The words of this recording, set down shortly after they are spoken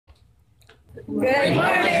Good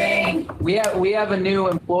morning. We have a new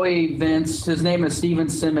employee, Vince. His name is Steven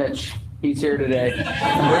Simich. He's here today.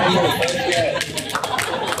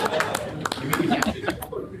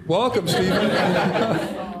 Welcome, Stephen.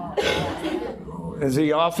 Is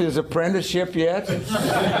he off his apprenticeship yet?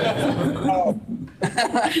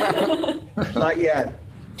 Not yet.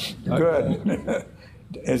 Good.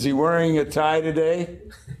 Is he wearing a tie today?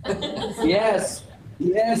 Yes.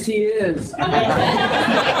 Yes, he is.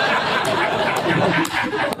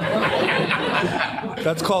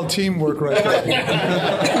 That's called teamwork right there.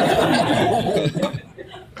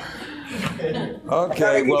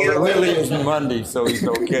 Okay, well, it really isn't Monday, so he's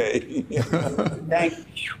okay.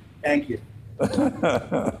 Thank you.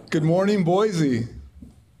 Good morning, Boise.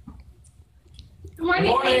 Good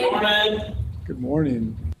morning. Good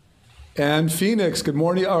morning. And Phoenix, good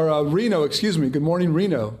morning, or Reno, excuse me. Good morning,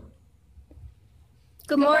 Reno.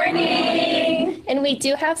 Good morning. And we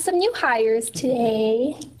do have some new hires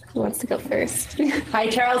today. Who wants to go first? Hi,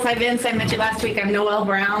 Charles. Hi, Vince. I met you last week. I'm Noelle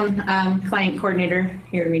Brown, client coordinator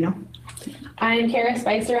here in Reno. I'm Kara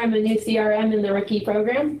Spicer. I'm a new CRM in the rookie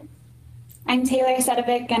program. I'm Taylor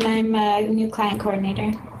Sedovic, and I'm a new client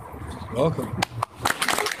coordinator. Welcome.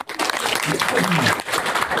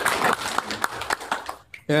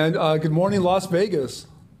 And good morning, Las Vegas.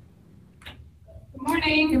 Good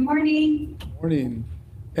morning. Good morning. Good morning.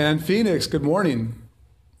 And Phoenix, good morning.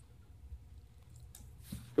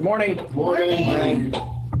 Good morning. Good morning.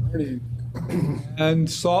 And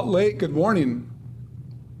Salt Lake, good morning.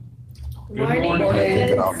 Good morning.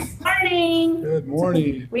 Morning. Good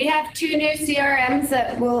morning. We have two new CRMs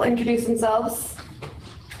that will introduce themselves.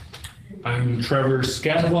 I'm Trevor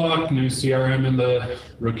Scatlock, new CRM in the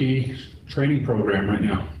rookie training program right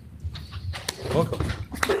now. Welcome.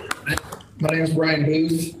 My name is Brian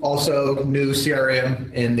Booth, also new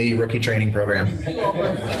CRM in the rookie training program.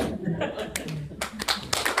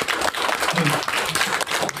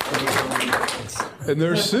 And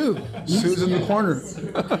there's Sue. Sue's in the corner.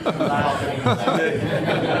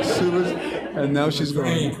 Sue is, and now she's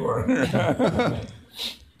going.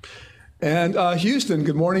 And Houston,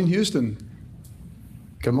 good morning, Houston.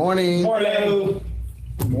 Good morning. Hello.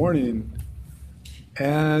 Good morning.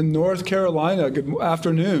 And North Carolina, good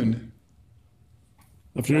afternoon.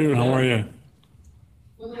 Afternoon, how are you?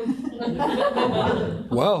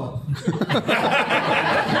 Well.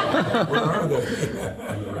 Where are they?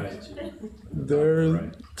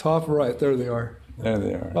 They're top right. There they are. There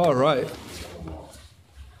they are. All right.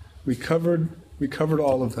 We covered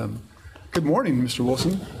all of them. Good morning, Mr.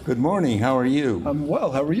 Wilson. Good morning. How are you? I'm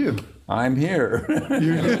well. How are you? I'm here.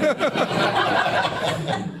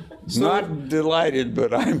 Not delighted,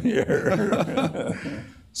 but I'm here.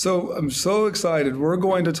 So I'm so excited. We're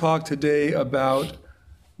going to talk today about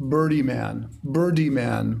Birdie Man. Birdie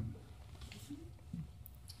Man.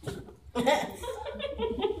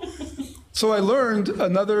 So I learned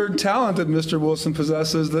another talent that Mr. Wilson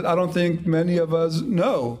possesses that I don't think many of us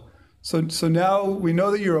know. So now we know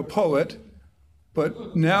that you're a poet,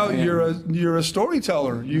 but now you're a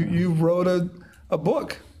storyteller. You wrote a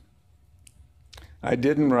book. I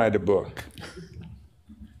didn't write a book.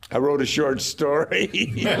 I wrote a short story.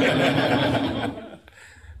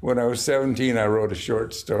 When I was 17, I wrote a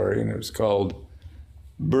short story, and it was called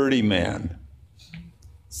Birdie Man.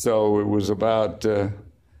 So it was about a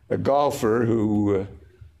golfer who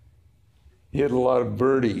hit a lot of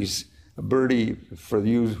birdies. A birdie, for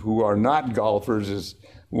you who are not golfers, is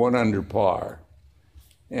 1 under par.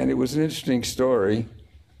 And it was an interesting story.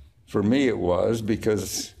 For me it was,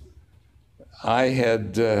 because I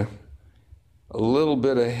had a little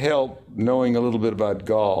bit of help knowing a little bit about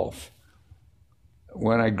golf.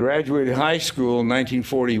 When I graduated high school in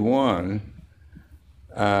 1941,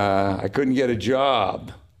 I couldn't get a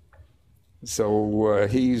job. So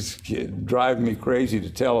he's driving me crazy to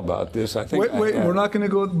tell about this. I think. Wait, we're not going to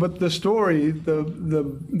go. But the story, the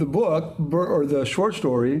book or the short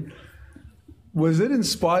story, was it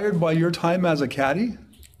inspired by your time as a caddy?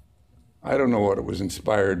 I don't know what it was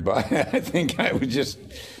inspired by. I think I would just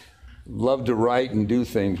love to write and do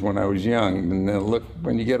things when I was young, and then look,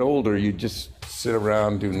 when you get older, you just sit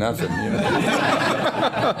around and do nothing.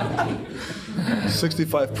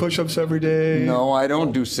 65 push-ups every day. No, I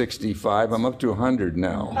don't do 65. I'm up to 100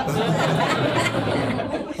 now.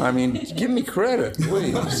 I mean, give me credit,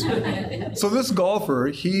 please. So this golfer,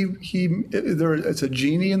 it's a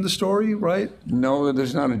genie in the story, right? No,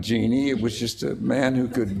 there's not a genie. It was just a man who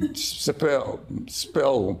could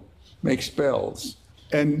make spells.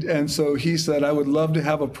 And so he said, I would love to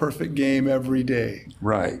have a perfect game every day.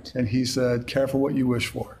 Right. And he said, careful what you wish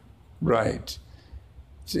for. Right.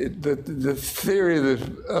 the theory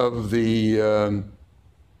of the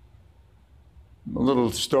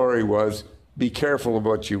little story was, be careful of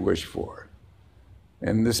what you wish for.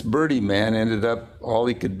 And this birdie man ended up, all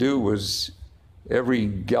he could do was every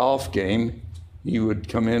golf game, he would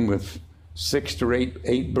come in with 6 to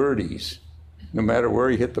 8 birdies. No matter where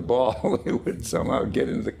he hit the ball, he would somehow get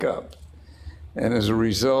into the cup. And as a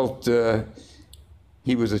result,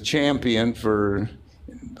 he was a champion for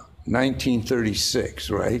 1936,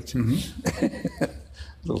 right? Mm-hmm. A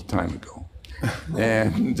little time ago.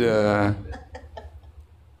 And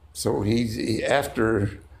so he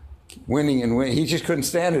after winning and winning, he just couldn't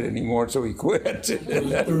stand it anymore, so he quit.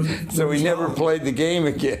 So he never played the game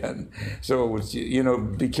again. So it was,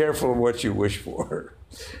 be careful of what you wish for,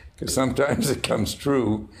 because sometimes it comes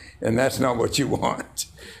true, and that's not what you want.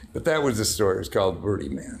 But that was the story. It was called Birdie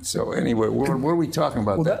Man. So anyway, what are we talking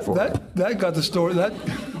about that for? That got the story. That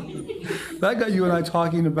got you and I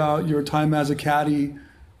talking about your time as a caddy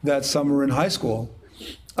that summer in high school.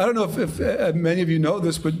 I don't know if many of you know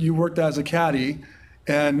this, but you worked as a caddy,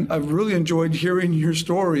 and I've really enjoyed hearing your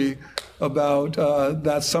story about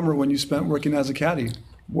that summer when you spent working as a caddy.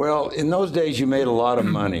 Well, in those days, you made a lot of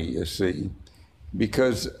money, you see,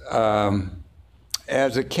 because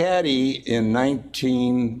as a caddy in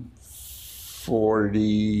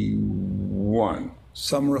 1941,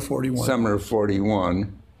 Summer of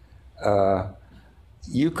 41,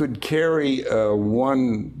 you could carry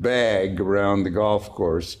one bag around the golf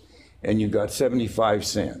course, and you got 75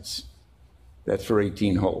 cents. That's for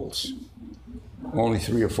 18 holes, only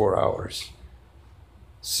 3 or 4 hours.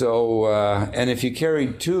 So, and if you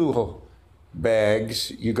carried 2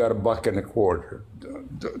 bags, you got $1.25.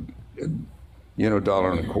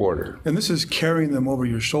 $1.25. And this is carrying them over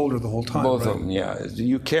your shoulder the whole time, Both right? of them, yeah.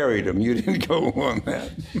 You carried them. You didn't go on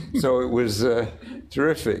that. So it was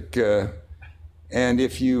terrific. And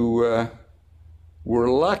if you were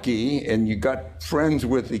lucky and you got friends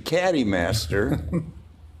with the caddy master,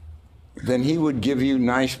 then he would give you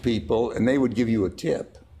nice people, and they would give you a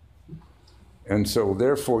tip. And so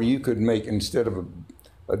therefore you could make, instead of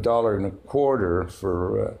 $1.25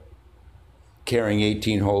 for carrying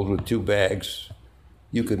 18 holes with 2 bags,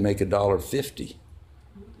 you could make $1.50.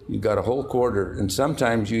 You got a whole quarter, and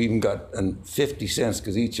sometimes you even got 50 cents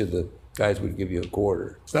because each of the guys would give you a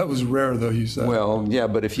quarter. That was rare, though, you said. Well, yeah,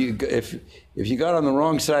 but if you got on the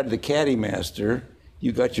wrong side of the caddy master,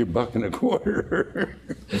 you got your $1.25.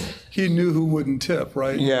 He knew who wouldn't tip,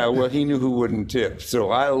 right? Yeah, well, he knew who wouldn't tip. So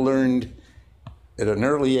I learned at an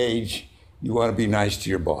early age, you want to be nice to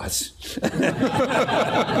your boss.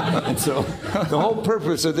 And so the whole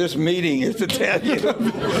purpose of this meeting is to tell you.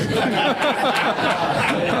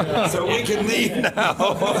 So we can leave now.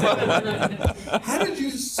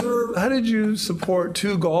 How did you support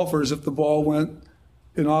 2 golfers if the ball went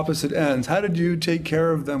in opposite ends? How did you take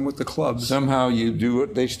care of them with the clubs? Somehow you do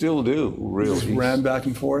it. They still do, really. Just ran back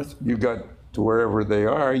and forth? You got to wherever they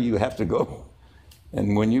are, you have to go.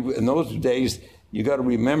 And when you, in those days, you got to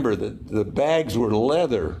remember that the bags were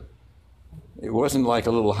leather. It wasn't like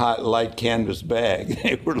a little light canvas bag.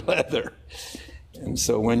 They were leather. And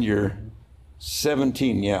so when you're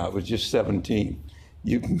 17, yeah, it was just 17,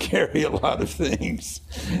 you can carry a lot of things.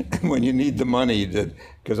 And when you need the money,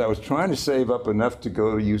 because I was trying to save up enough to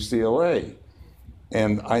go to UCLA,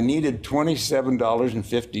 and I needed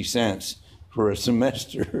 $27.50 for a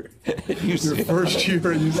semester at UCLA. Your first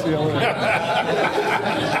year at UCLA.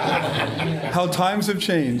 How times have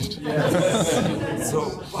changed.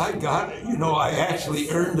 So I got, I actually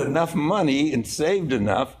earned enough money and saved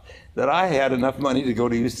enough that I had enough money to go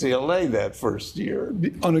to UCLA that first year.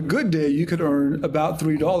 On a good day, you could earn about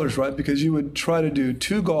 $3, right? Because you would try to do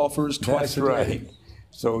 2 golfers twice a day. That's right.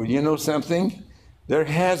 So you know something? There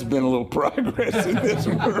has been a little progress in this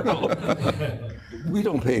world. We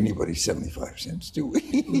don't pay anybody 75 cents, do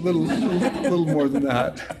we? A little more than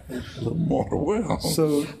that. A little more. Well,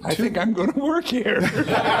 so I think I'm going to work here.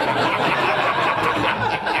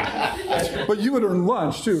 But you would earn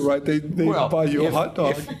lunch too, right? They'd buy you a hot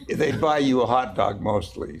dog. They'd buy you a hot dog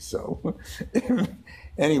mostly. So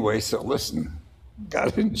anyway, so listen,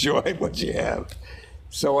 got to enjoy what you have.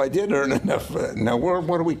 So I did earn enough. Now, what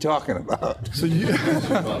are we talking about? So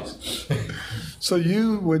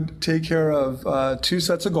you would take care of 2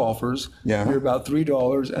 sets of golfers. Yeah. You're about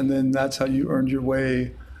 $3, and then that's how you earned your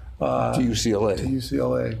way to UCLA. To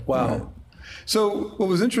UCLA. Wow. Yeah. So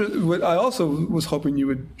what I also was hoping you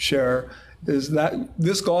would share is that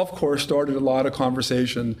this golf course started a lot of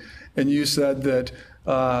conversation, and you said that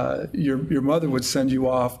your mother would send you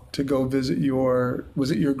off to go visit was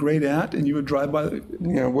it your great aunt, and you would drive by?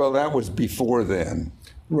 Yeah, well, that was before then.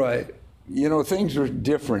 Right. you know, things were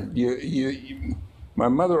different. My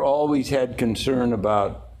mother always had concern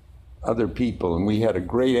about other people, and we had a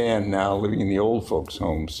great aunt now living in the old folks'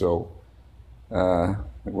 home. So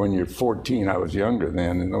when you're 14, I was younger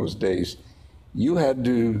then, in those days, you had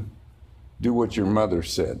to do what your mother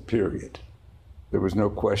said, period. There was no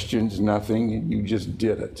questions, nothing, you just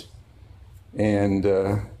did it. And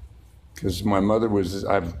because my mother was,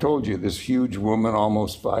 I've told you, this huge woman,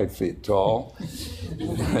 almost 5 feet tall.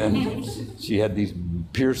 And she had these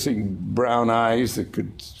piercing brown eyes that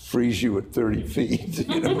could freeze you at 30 feet.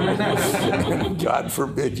 You know? God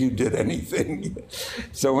forbid you did anything.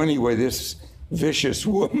 So anyway, this vicious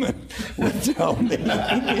woman would tell me,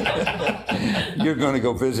 you're going to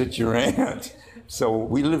go visit your aunt. So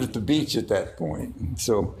we lived at the beach at that point.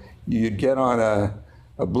 So you'd get on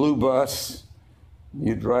a blue bus,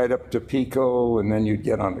 you'd ride up to Pico, and then you'd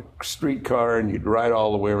get on a streetcar and you'd ride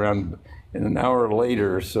all the way around. And an hour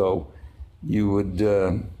later or so, you would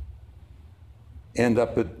end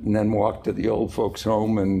up and then walk to the old folks'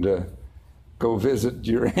 home and go visit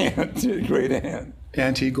your aunt, your great aunt.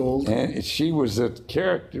 Auntie Gold. And she was a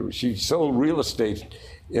character. She sold real estate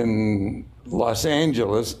in Los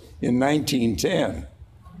Angeles in 1910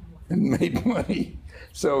 and made money.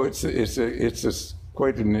 So it's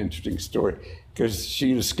quite an interesting story, because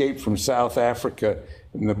she escaped from South Africa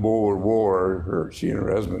in the Boer War, she and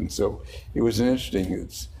her husband. So it was an interesting,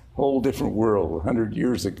 it's a whole different world 100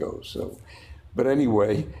 years ago. So, but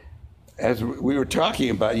anyway, as we were talking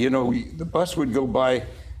about, you know, the bus would go by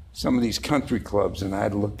some of these country clubs, and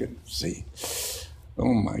I'd look and see,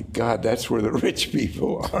 oh my God, that's where the rich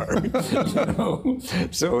people are. You know?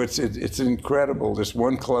 So it's incredible. This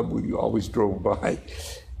one club we always drove by,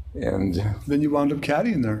 and then you wound up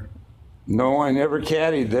caddying there. No, I never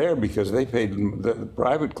caddied there because they paid. The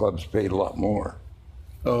private clubs paid a lot more.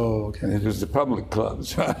 Oh, okay. And it was the public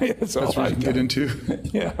clubs. That's what you get into.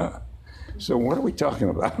 Yeah. So what are we talking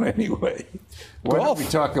about anyway? Why don't we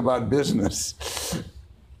talk about business?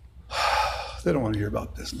 They don't want to hear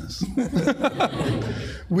about business.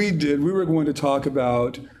 We did. We were going to talk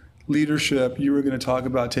about leadership. You were going to talk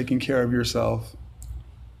about taking care of yourself.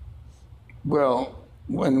 Well,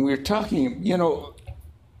 when we're talking, you know,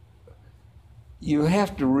 you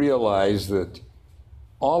have to realize that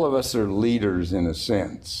all of us are leaders in a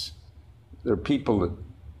sense. They're people that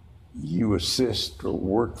you assist or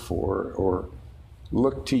work for or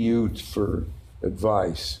look to you for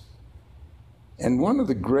advice. And one of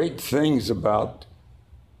the great things about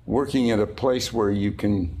working at a place where you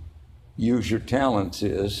can use your talents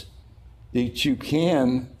is that you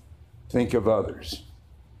can think of others.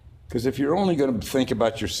 Because if you're only going to think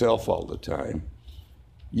about yourself all the time,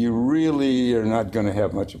 you really are not going to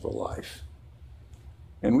have much of a life.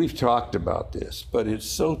 And we've talked about this, but it's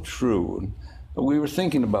so true. We were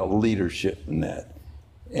thinking about leadership in that.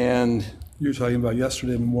 And you were talking about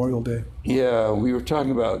yesterday, Memorial Day. Yeah, we were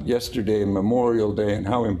talking about yesterday, Memorial Day, and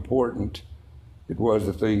how important it was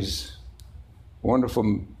that these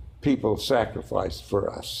wonderful people sacrificed for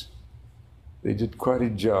us. They did quite a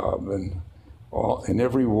job, and in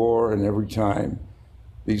every war and every time,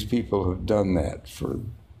 these people have done that.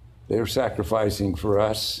 They're sacrificing for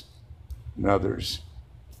us and others.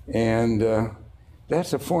 And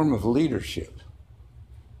that's a form of leadership.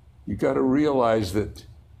 You've got to realize that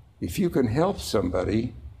if you can help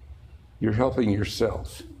somebody, you're helping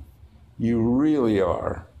yourself. You really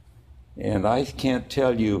are. And I can't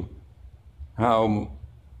tell you how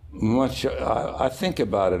much I think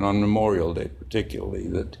about it on Memorial Day, particularly,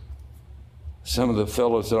 that some of the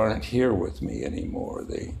fellows aren't here with me anymore.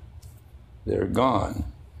 They're gone.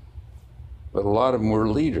 But a lot of them were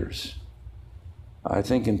leaders. I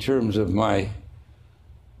think in terms of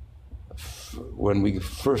when we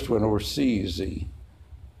first went overseas,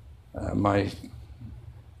 my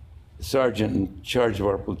sergeant in charge of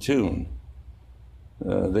our platoon,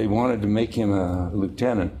 they wanted to make him a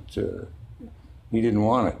lieutenant. He didn't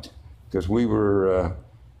want it because we were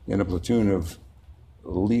in a platoon of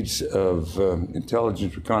leads of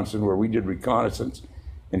intelligence reconnaissance where we did reconnaissance,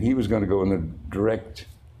 and he was going to go in the direct.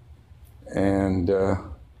 And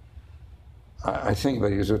I think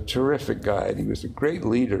that he was a terrific guy, and he was a great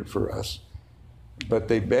leader for us. But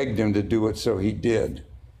they begged him to do it, so he did.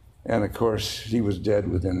 And of course, he was dead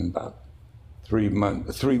within about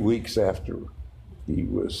 3 weeks after he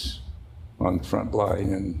was on the front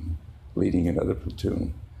line and leading another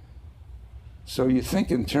platoon. So you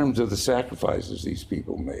think in terms of the sacrifices these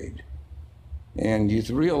people made. And you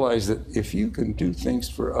realize that if you can do things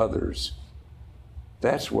for others,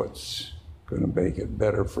 that's what's going to make it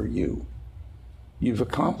better for you. You've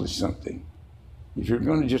accomplished something. If you're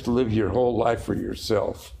going to just live your whole life for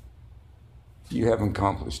yourself, you haven't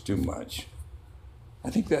accomplished too much. I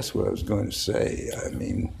think that's what I was going to say. I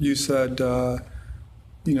mean, You said,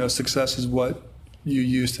 success is what you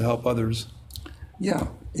use to help others. yeah,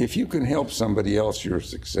 if you can help somebody else, you're a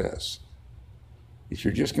success. If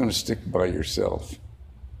you're just going to stick by yourself,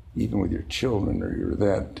 even with your children or your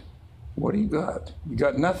that, what do you got? You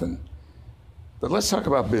got nothing. But let's talk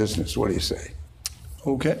about business. What do you say?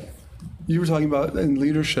 Okay. You were talking about in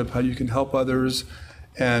leadership, how you can help others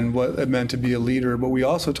and what it meant to be a leader. But we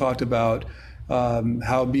also talked about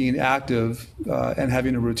how being active and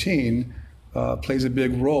having a routine plays a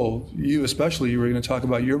big role. You especially, you were going to talk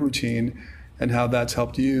about your routine and how that's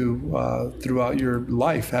helped you throughout your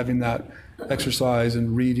life, having that exercise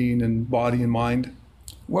and reading and body and mind.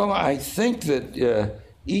 Well, I think that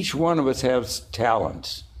each one of us has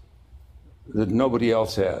talents that nobody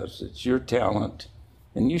else has. It's your talent,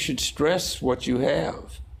 and you should stress what you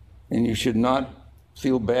have, and you should not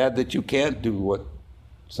feel bad that you can't do what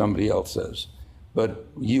somebody else says. But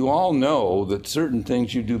you all know that certain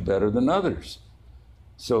things you do better than others.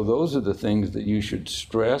 So those are the things that you should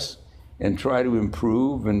stress and try to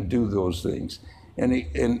improve and do those things.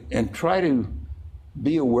 And try to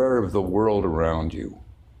be aware of the world around you,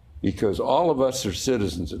 because all of us are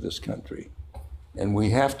citizens of this country. And we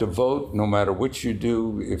have to vote no matter what you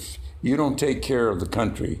do. If you don't take care of the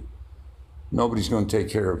country, nobody's going to take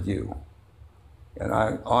care of you. And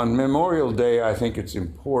on Memorial Day, I think it's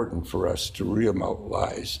important for us to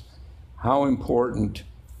realize how important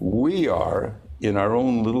we are in our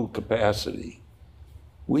own little capacity.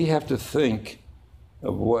 We have to think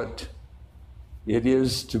of what it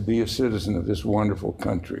is to be a citizen of this wonderful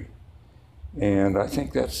country. And I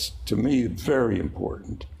think that's, to me, very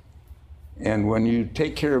important. And when you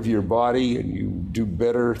take care of your body and you do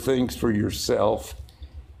better things for yourself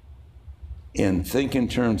and think in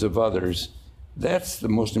terms of others, that's the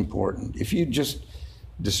most important. If you just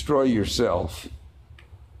destroy yourself,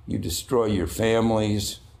 you destroy your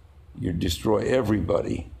families, you destroy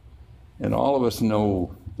everybody. And all of us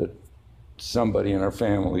know that somebody in our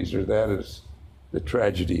families, or that is the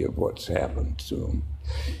tragedy of what's happened to them.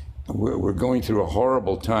 We're going through a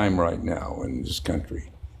horrible time right now in this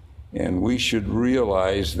country. And we should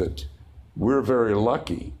realize that we're very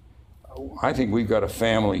lucky. I think we've got a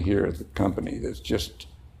family here at the company that's just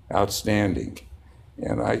outstanding.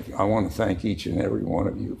 And I want to thank each and every one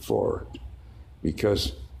of you for it,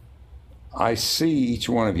 because I see each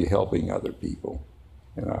one of you helping other people.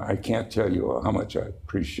 And I can't tell you how much I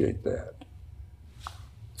appreciate that.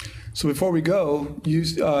 So before we go,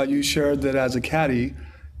 you shared that as a caddy,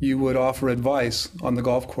 you would offer advice on the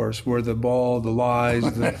golf course where the ball, the lies,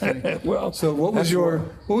 the thing. Well, so what was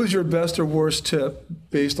your best or worst tip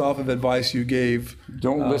based off of advice you gave?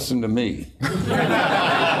 Don't listen to me.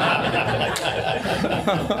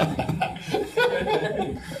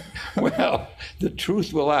 Well, the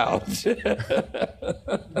truth will out,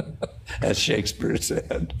 as Shakespeare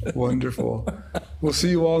said. Wonderful. We'll see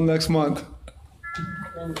you all next month.